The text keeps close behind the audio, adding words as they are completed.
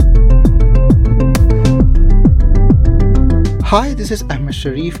Hi, this is Ahmed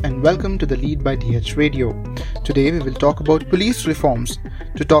Sharif and welcome to the Lead by DH Radio. Today we will talk about police reforms.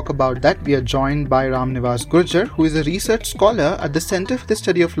 To talk about that, we are joined by Ram Nivas Gurjar, who is a research scholar at the Center for the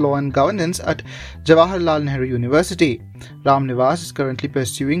Study of Law and Governance at Jawaharlal Nehru University. Ram Nivas is currently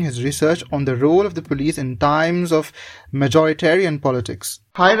pursuing his research on the role of the police in times of majoritarian politics.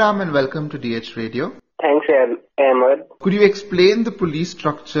 Hi Ram and welcome to DH Radio. Thanks, Ahmed. Could you explain the police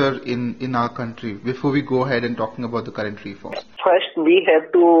structure in our country before we go ahead and talking about the current reforms? First, we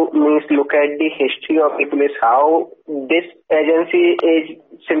have to look at the history of the police, how this agency is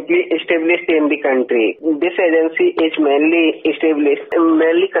simply established in the country. This agency is mainly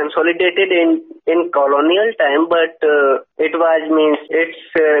consolidated in colonial time, but its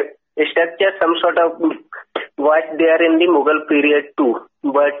structure some sort of was there in the Mughal period too.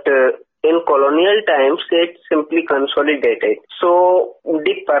 But in colonial times, it simply consolidated. So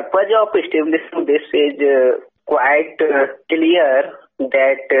the purpose of establishing this is quite clear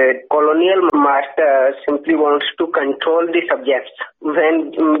that colonial master simply wants to control the subjects. When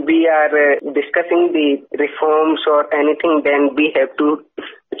we are discussing the reforms or anything, then we have to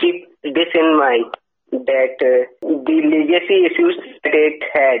keep this in mind, that the legacy issues that it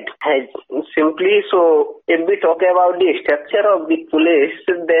has simply. So if we talk about the structure of the police,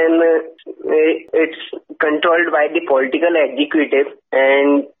 then it's controlled by the political executive,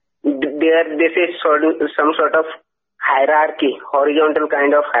 and this is some sort of hierarchy, horizontal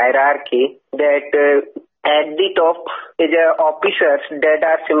kind of hierarchy, that at the top is officers that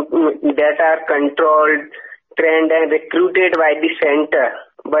are controlled, trained and recruited by the center.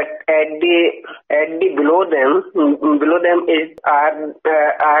 But at the below them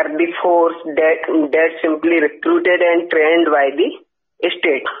are the force that simply recruited and trained by the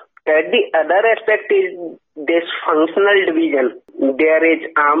state. At the other aspect is this functional division. There is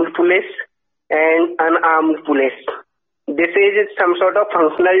armed police and unarmed police. This is some sort of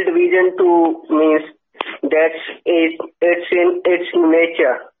functional division to means that it's in its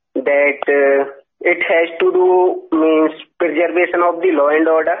nature that it has to do preservation of the law and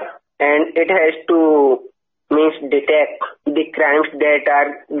order, and it has to detect the crimes that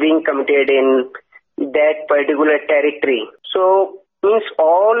are being committed in that particular territory. So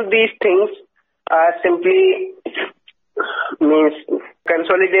all these things are simply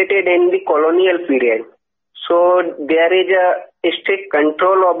consolidated in the colonial period. So there is a strict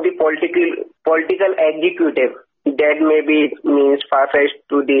control of the political executive that maybe far-fetched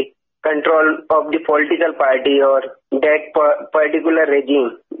to the control of the political party or that particular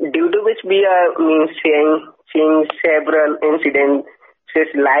regime, due to which we are seeing several incidents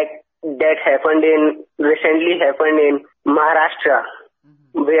like that recently happened in Maharashtra,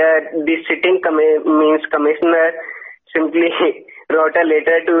 where the sitting commissioner simply wrote a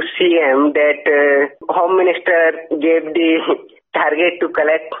letter to CM that Home Minister gave the target to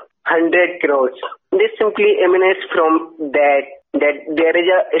collect 100 crores. This simply emanates from that there is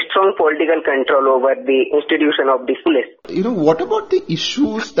a strong political control over the institution of the police. What about the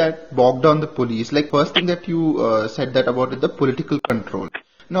issues that bog down the police? Like first thing that you said that about the political control.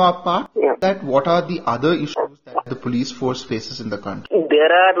 Now apart from that, what are the other issues that the police force faces in the country?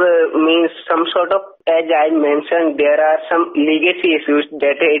 There are some sort of, as I mentioned, there are some legacy issues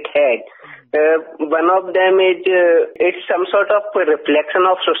that it had. One of them is it's some sort of reflection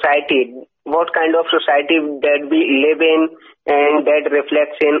of society, what kind of society that we live in, and that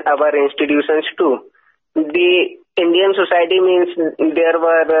reflects in our institutions too. The Indian society there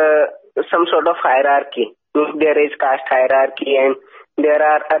were some sort of hierarchy. There is caste hierarchy and there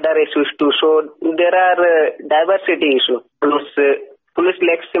are other issues too. So there are diversity issues. Police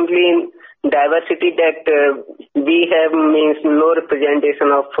lacks simply in diversity that we have no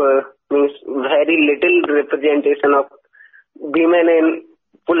representation of very little representation of women in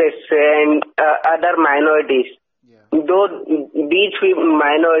police and other minorities. Though these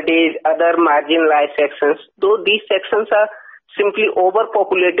minorities, other marginalized sections, though these sections are simply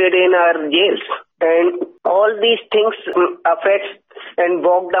overpopulated in our jails, and all these things affect and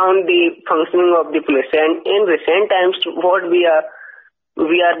bog down the functioning of the police. And in recent times, what we are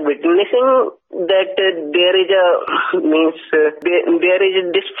witnessing that there is there is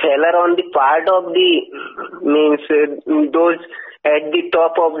this failure on the part of the those at the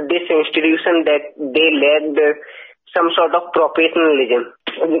top of this institution, that they lacked some sort of professionalism.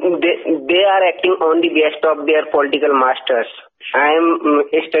 They are acting on the behest of their political masters. I am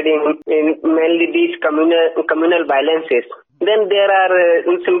studying in mainly these communal violences. Then there are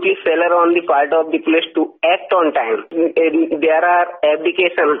simply failure on the part of the police to act on time. There are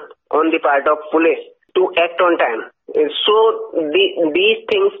abdication on the part of police to act on time. So these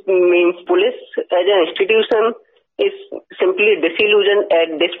things means police as an institution is simply disillusioned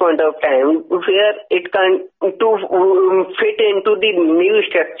at this point of time, where it can to fit into the new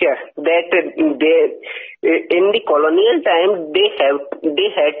structure that in the colonial time they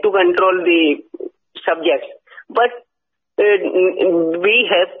had to control the subjects, but we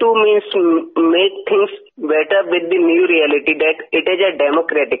have to make things better with the new reality that it is a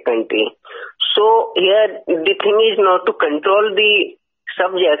democratic country. So here the thing is not to control the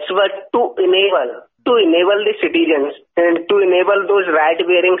subjects, but to enable the citizens and to enable those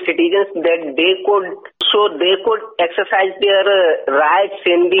right-bearing citizens that they could exercise their rights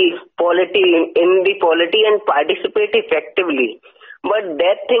in the polity and participate effectively. But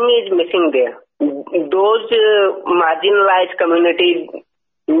that thing is missing there. Those marginalized communities,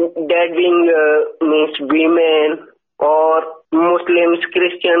 that being means women or Muslims,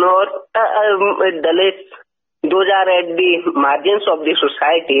 Christian or Dalits, those are at the margins of the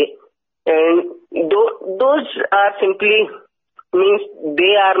society, and those are simply means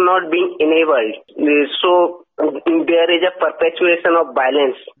they are not being enabled. So there is a perpetuation of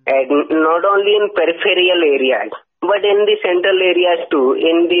violence, and not only in peripheral areas, but in the central areas too,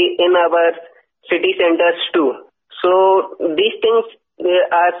 in our city centers too. So these things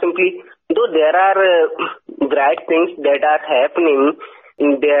are simply, though there are bright things that are happening,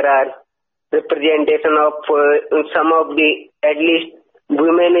 there are representation of some of the, at least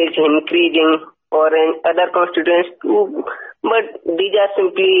women is increasing or in other constituents too, but these are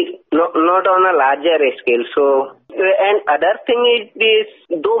simply not on a larger scale. So, and other thing is this,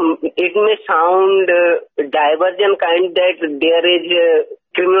 though it may sound divergent kind, that there is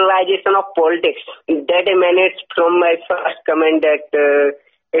criminalization of politics that emanates from my first comment that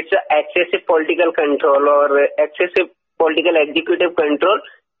it's excessive political control or excessive political executive control,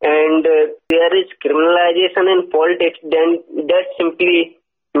 and there is criminalization in politics, then that simply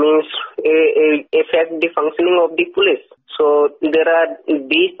means affect the functioning of the police. So there are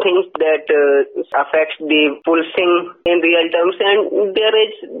these things that affects the policing in real terms, and there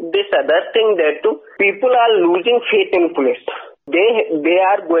is this other thing that too, people are losing faith in police. They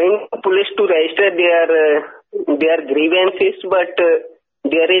are going to police to register their grievances, but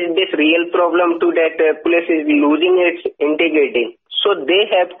there is this real problem too, that police is losing its integrity. So they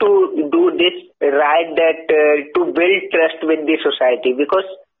have to do this right, that to build trust with the society, because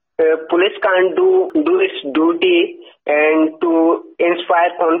police can't do its duty and to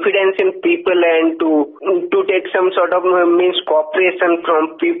inspire confidence in people and to take some sort of cooperation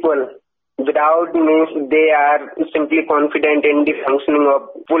from people without they are simply confident in the functioning of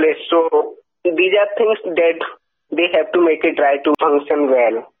police. So these are things that they have to make it right to function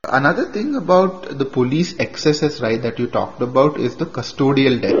well. Another thing about the police excesses, right, that you talked about is the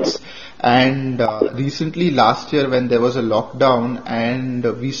custodial deaths. And recently last year when there was a lockdown, and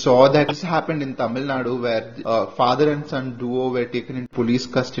we saw that this happened in Tamil Nadu, where father and son duo were taken in police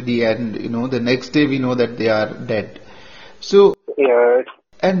custody, and the next day we know that they are dead. So yeah.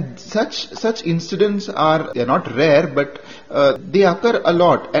 And such incidents they're not rare, but they occur a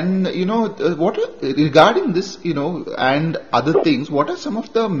lot. And what regarding this, and other things, what are some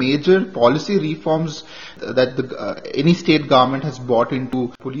of the major policy reforms that any state government has brought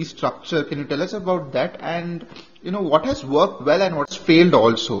into police structure? Can you tell us about that? And what has worked well and what's failed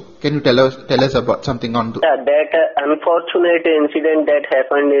also? Can you tell us about something on that? That unfortunate incident that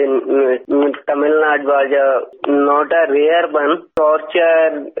happened in Tamil Nadu was not a rare one.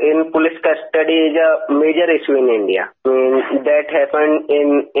 Torture in police custody is a major issue in India. That happened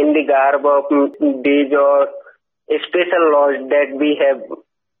in the garb of these or special laws that we have,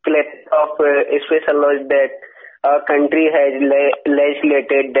 special laws that our country has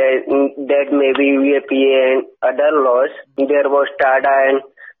legislated, that may be VAPA and other laws. There was TADA,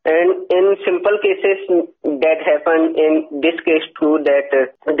 and in simple cases that happened in this case too, that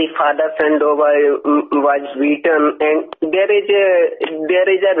the father was beaten, and there is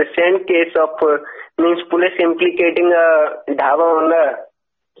a recent case of police implicating a dhaba owner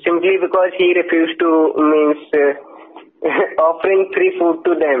simply because he refused to offering free food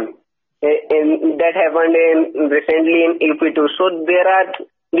to them. That happened recently in UP too. So there are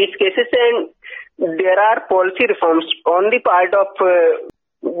these cases, and there are policy reforms on the part of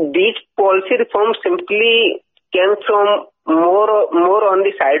these policy reforms simply came from more on the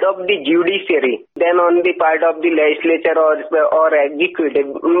side of the judiciary than on the part of the legislature or executive,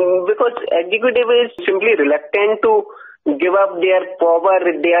 because executive is simply reluctant to give up their power,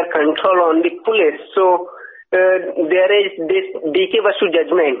 their control on the police. So there is this D.K. Basu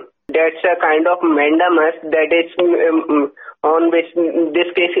judgment. That's a kind of mandamus that is on which this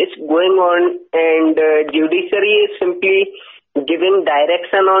case is going on, and judiciary is simply giving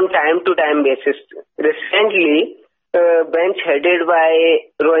direction on time-to-time basis. Recently, bench headed by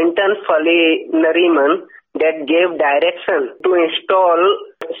Rohinton Fali Nariman that gave direction to install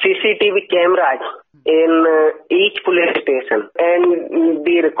CCTV cameras in each police station, and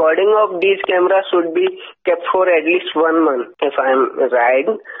the recording of these cameras should be kept for at least 1 month, if I am right.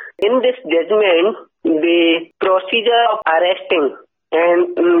 In this judgment, the procedure of arresting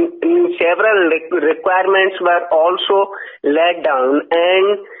and several requirements were also laid down,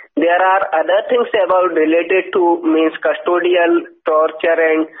 and there are other things about related to custodial torture,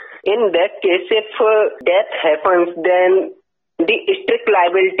 and in that case, if death happens, then the strict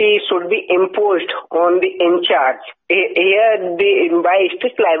liability should be imposed on the in charge. Here, by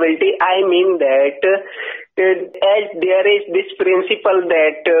strict liability, I mean that as there is this principle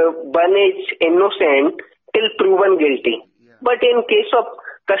that one is innocent till proven guilty. Yeah. But in case of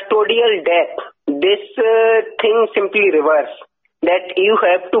custodial death, this thing simply reverse. That you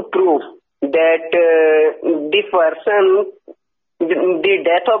have to prove that the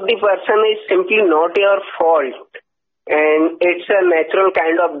death of the person is simply not your fault, and it's a natural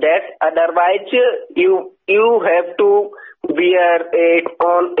kind of death. Otherwise, you have to bear it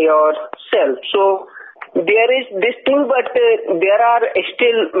on yourself. So there is this thing, but there are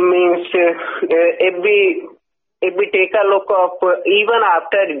still if we take a look of even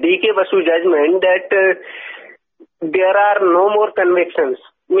after D.K. Basu judgment, that there are no more convictions.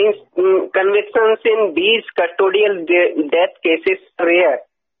 Convictions in these custodial death cases rare.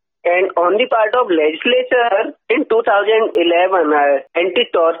 And on the part of legislature, in 2011,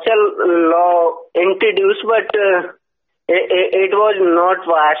 anti-torture law introduced, but it was not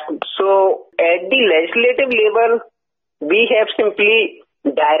passed. So at the legislative level, we have simply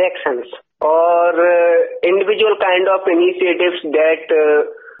directions or individual kind of initiatives that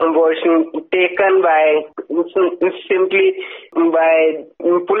was taken by simply by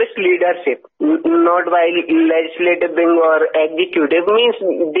police leadership, not by legislative wing or executive.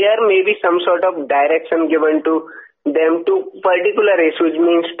 There may be some sort of direction given to them to particular issues,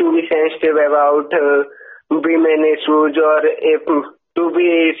 to be sensitive about women issues, or if to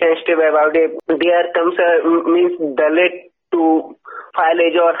be sensitive about if there comes a Dalit to file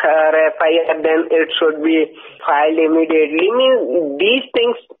his or her FIR, then it should be filed immediately. These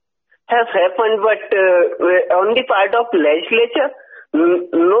things have happened, but on the part of legislature,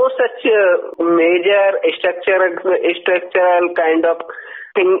 no such major structural kind of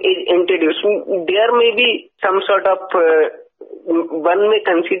thing is introduced. There may be some sort of, one may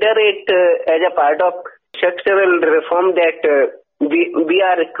consider it as a part of structural reform that we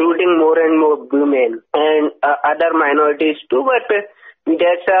are recruiting more and more women and other minorities too, but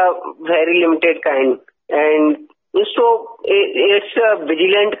that's a very limited kind. And so it's a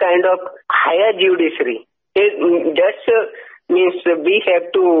vigilant kind of higher judiciary. That means we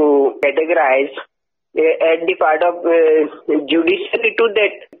have to categorize at the part of judiciary to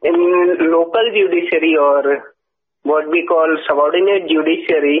that local judiciary, or what we call subordinate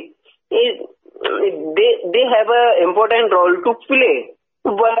judiciary, they have an important role to play,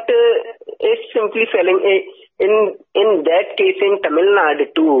 but it's simply failing. In that case, in Tamil Nadu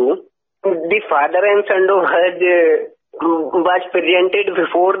too, the father and son was presented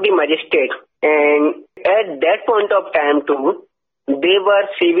before the magistrate, and at that point of time too, they were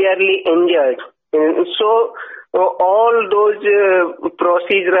severely injured. And so all those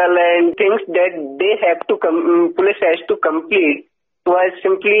procedural and things that they have to police has to complete was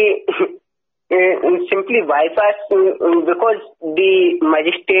simply bypassed because the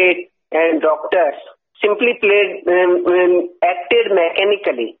magistrate and doctors simply acted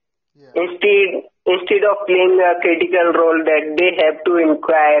mechanically. Yeah. Instead of playing a critical role that they have to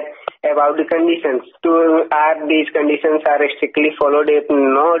inquire about the conditions. Are these conditions are strictly followed? If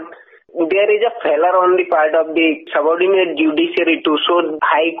not, there is a failure on the part of the subordinate judiciary too. So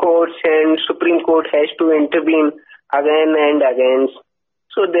high courts and Supreme Court has to intervene again and again.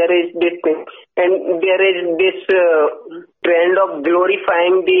 So there is this thing, and there is this trend of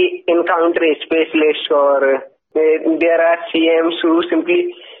glorifying the encounter specialist, or there are CMs who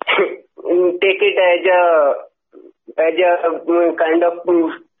simply take it as a kind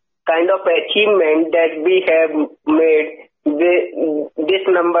of achievement that we have made this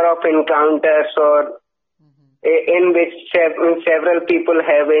number of encounters, or in which several people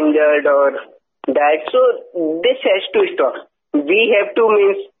have injured or died. So this has to stop. We have to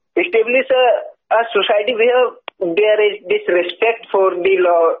establish a society where there is this respect for the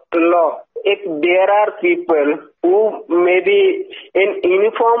law if there are people who may be in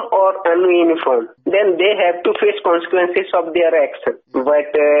uniform or ununiform, then they have to face consequences of their action.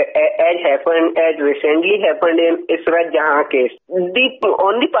 But as recently happened in Israt Jahan case, on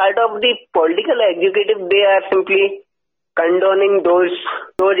the part of the political executive, they are simply condoning those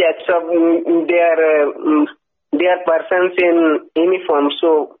acts of their persons in uniform.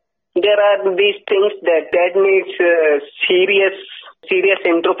 So there are these things that needs serious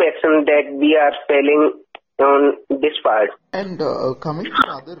introspection that we are failing on this part. And coming to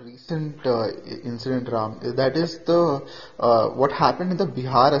another recent incident, Ram, that is the what happened in the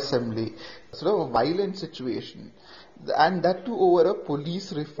Bihar Assembly, sort of a violent situation, and that too over a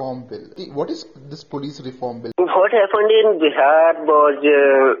police reform bill. What is this police reform bill? What happened in Bihar was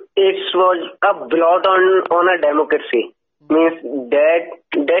it was a blot on a democracy. Means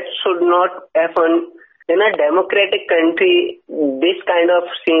that should not happen. In a democratic country, this kind of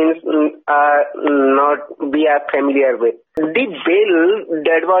scenes are not we are familiar with. The bill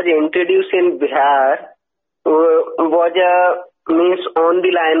that was introduced in Bihar was means on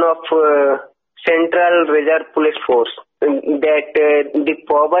the line of Central Reserve Police Force. That the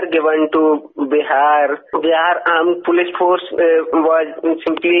power given to Bihar Armed Police Force was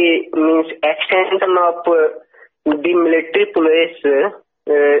simply means extension of the military police.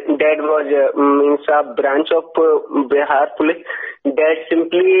 That was means a branch of Bihar police that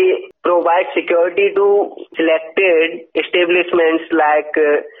simply provides security to selected establishments like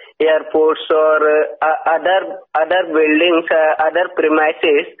airports or other buildings, other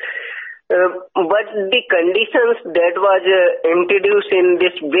premises. But the conditions that was introduced in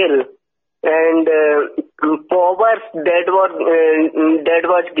this bill and powers that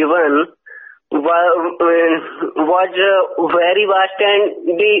was given was very vast,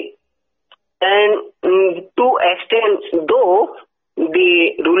 and to extent, though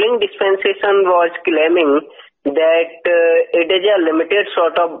the ruling dispensation was claiming that it is a limited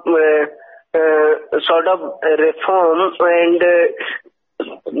sort of reform, and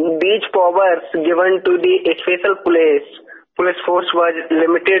these powers given to the special police force was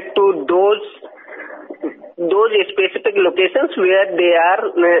limited to those specific locations where they are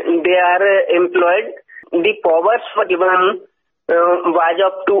employed. The powers were given was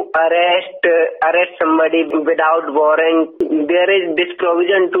up to arrest somebody without warrant. There is this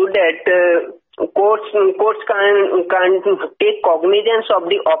provision too that courts can take cognizance of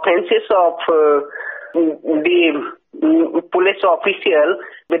the offences of the police official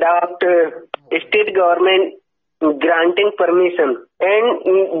without state government granting permission. And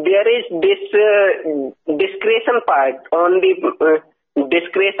there is this discretion part. On the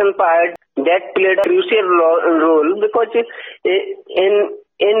discretion part, that played a crucial role, because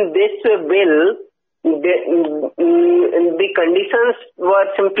in this bill the conditions were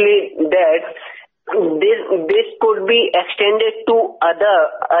simply that this could be extended to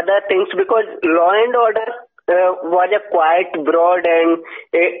other things, because law and order was a quite broad, and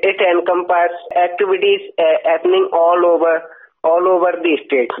it encompassed activities happening all over the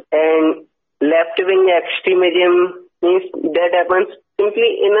state. And left-wing extremism means that happens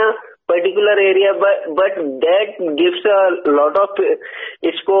simply in a particular area, but that gives a lot of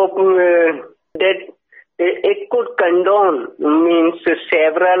scope that it could condone means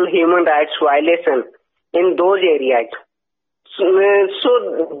several human rights violations in those areas.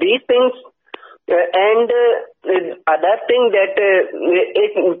 So these things. And other thing that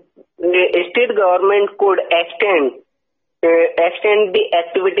the state government could extend the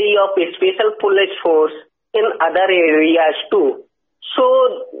activity of a special police force in other areas too. So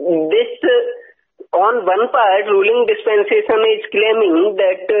this, on one part, ruling dispensation is claiming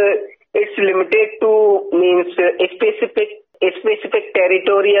that it's limited to means a specific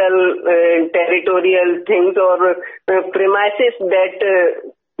territorial things or premises that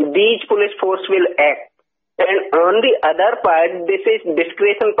these police force will act. And on the other part, this is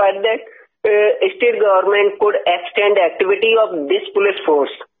discretion part, that state government could extend activity of this police force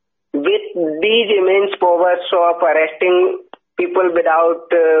with these immense powers of arresting people without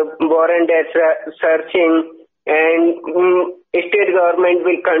warrant, searching, and state government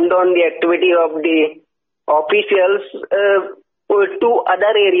will condone the activity of the officials to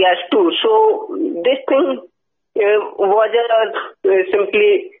other areas too. So this thing was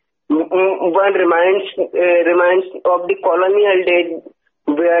simply one reminds of the colonial days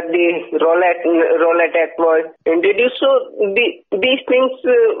where the Rowlatt Act was introduced. So these things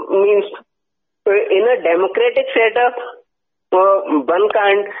means in a democratic setup, one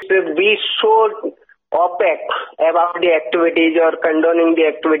can't be so opaque about the activities or condoning the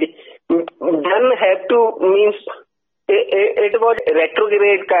activity. One have to means it was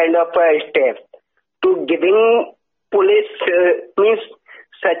retrograde kind of a step to giving police means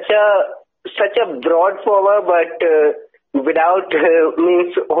such a broad power, but without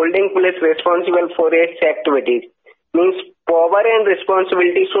means holding police responsible for its activities. Means power and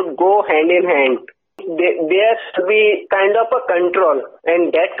responsibility should go hand in hand. There should be kind of a control,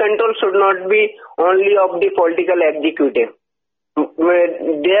 and that control should not be only of the political executive.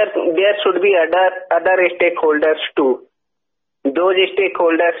 There should be other stakeholders too. Those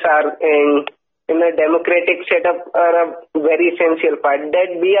stakeholders are in a democratic setup are a very essential part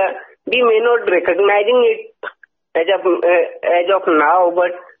that we may not recognizing it as of now,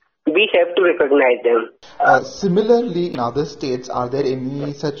 but we have to recognize them. Similarly, in other states, are there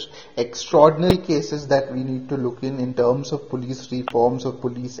any such extraordinary cases that we need to look in terms of police reforms or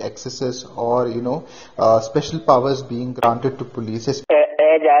police excesses, or special powers being granted to police? As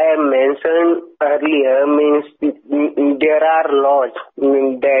I have mentioned earlier, means there are laws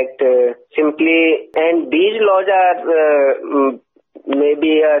that simply, and these laws are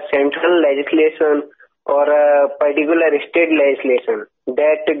maybe a central legislation or a particular state legislation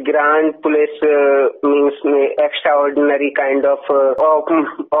that grant police means extraordinary kind of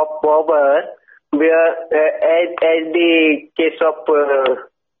power, where as the case of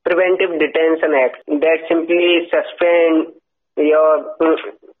Preventive Detention Act that simply suspend your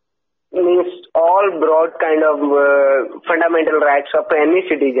means all broad kind of fundamental rights of any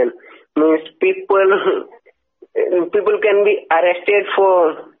citizen. Means people can be arrested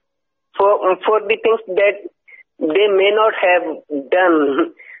for the things that they may not have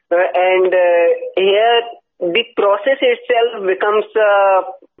done, and here the process itself becomes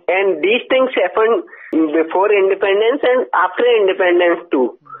and these things happen before independence and after independence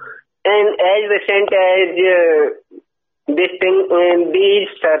too, and as recent as this thing, these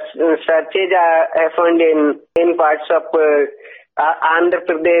searches are happened in parts of Andhra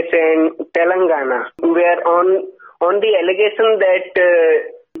Pradesh and Telangana, where on the allegation that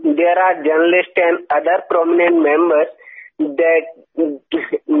there are journalists and other prominent members that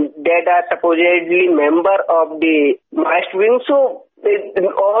are supposedly member of the Maoist wing. So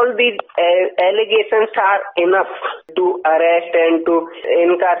all these allegations are enough to arrest and to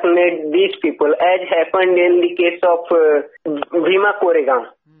incarcerate these people, as happened in the case of Bhima Koregaon,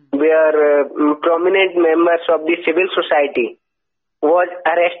 where prominent members of the civil society was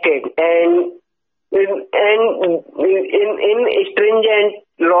arrested, and in stringent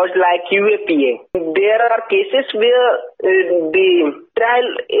laws like UAPA, there are cases where the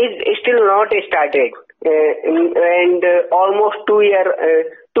trial is still not started, and almost 2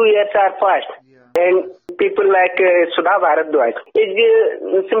 years are passed, and people like Sudha Bharadwaj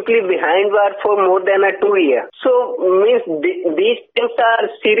is simply behind bars for more than 2 years. So means these things are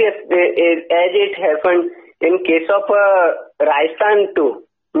serious, as it happened in case of Rajasthan too.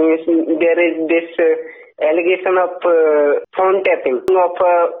 Means there is this allegation of phone tapping of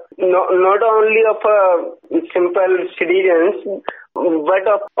not only of simple citizens, but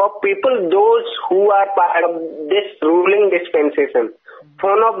of people, those who are part of this ruling dispensation.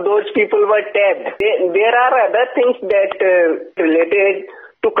 Phone of those people were tapped. There are other things that related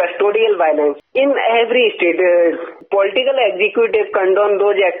to custodial violence. In every state, political executive condone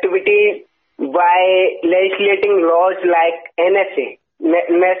those activities by legislating laws like NSA,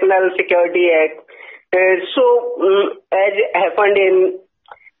 National Security Act. As happened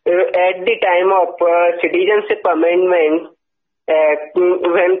at the time of Citizenship Amendment Act,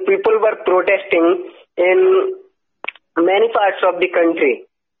 when people were protesting in many parts of the country,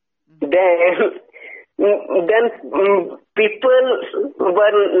 then people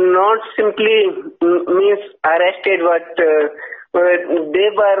were not simply means arrested, but they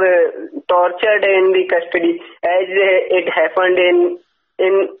were tortured in the custody, as it happened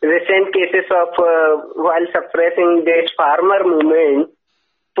in recent cases of while suppressing this farmer movement.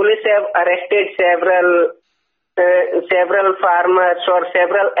 Police have arrested several farmers or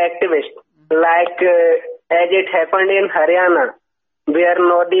several activists, like as it happened in Haryana, where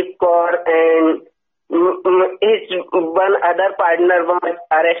Nodeep Kaur and his one other partner was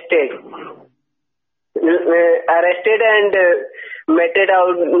arrested and meted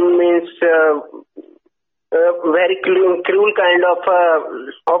out, means very cruel kind of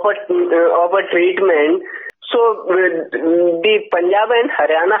a treatment. So the Punjab and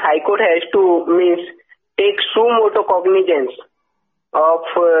Haryana High Court has to means take suo motu cognizance of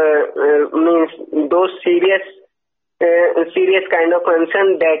means those serious kind of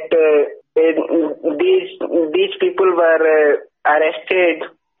concern that these people were arrested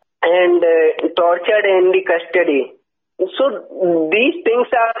and tortured in the custody. So these things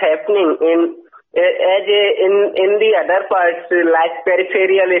are happening in As in the other parts, like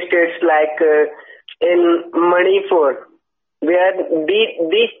peripheral states, like in Manipur, where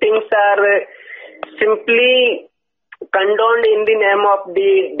these things are simply condoned in the name of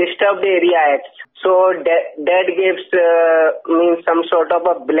the Disturbed Area Acts. So that gives means some sort of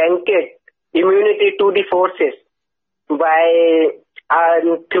a blanket immunity to the forces by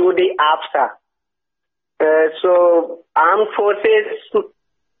through the AFSA. So armed forces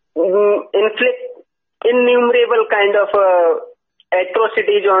inflict innumerable kind of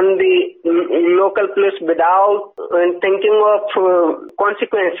atrocities on the local police without thinking of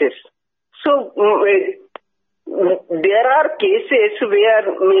consequences. So there are cases where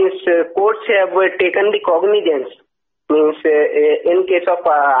courts have taken the cognizance. In case of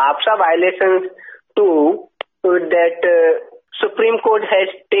AFSA violations too, that Supreme Court has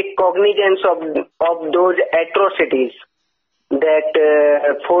taken cognizance of those atrocities that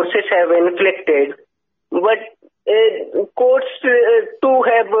forces have inflicted, but courts too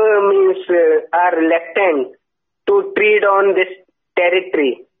have are reluctant to treat on this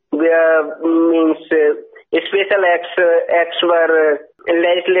territory where special acts were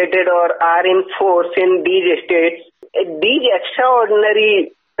legislated or are in force in these states. These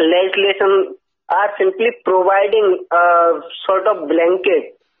extraordinary legislation are simply providing a sort of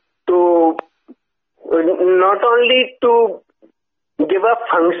blanket to not only to give a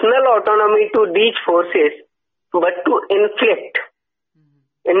functional autonomy to these forces, but to inflict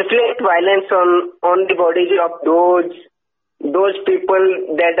violence on the bodies of those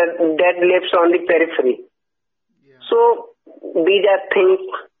people that lives on the periphery. Yeah. So these are things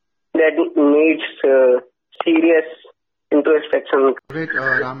that needs serious introspection. Great,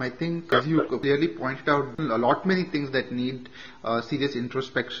 Ram. I think as you clearly pointed out, a lot many things that need serious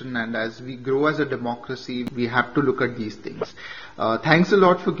introspection, and as we grow as a democracy, we have to look at these things. Thanks a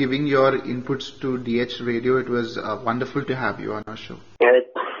lot for giving your inputs to DH Radio. It was wonderful to have you on our show.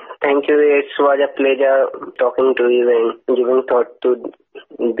 Thank you. It was a pleasure talking to you and giving thought to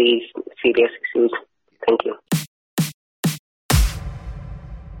these serious issues. Thank you.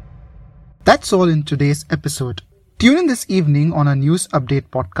 That's all in today's episode. Tune in this evening on our news update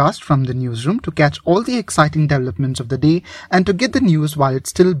podcast from the newsroom to catch all the exciting developments of the day and to get the news while it's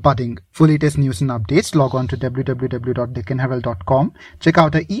still budding. For latest news and updates, log on to www.deccanherald.com. Check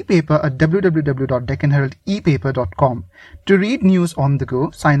out our e-paper at www.deccanheraldepaper.com. To read news on the go,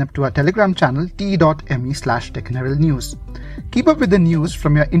 sign up to our Telegram channel t.me/DeccanHerald News. Keep up with the news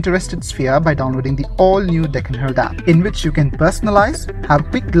from your interested sphere by downloading the all-new Deccan Herald app, in which you can personalize, have a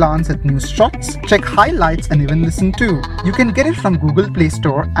quick glance at news shots, check highlights and even listen to. You can get it from Google Play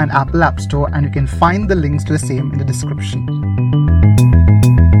Store and Apple App Store, and you can find the links to the same in the description.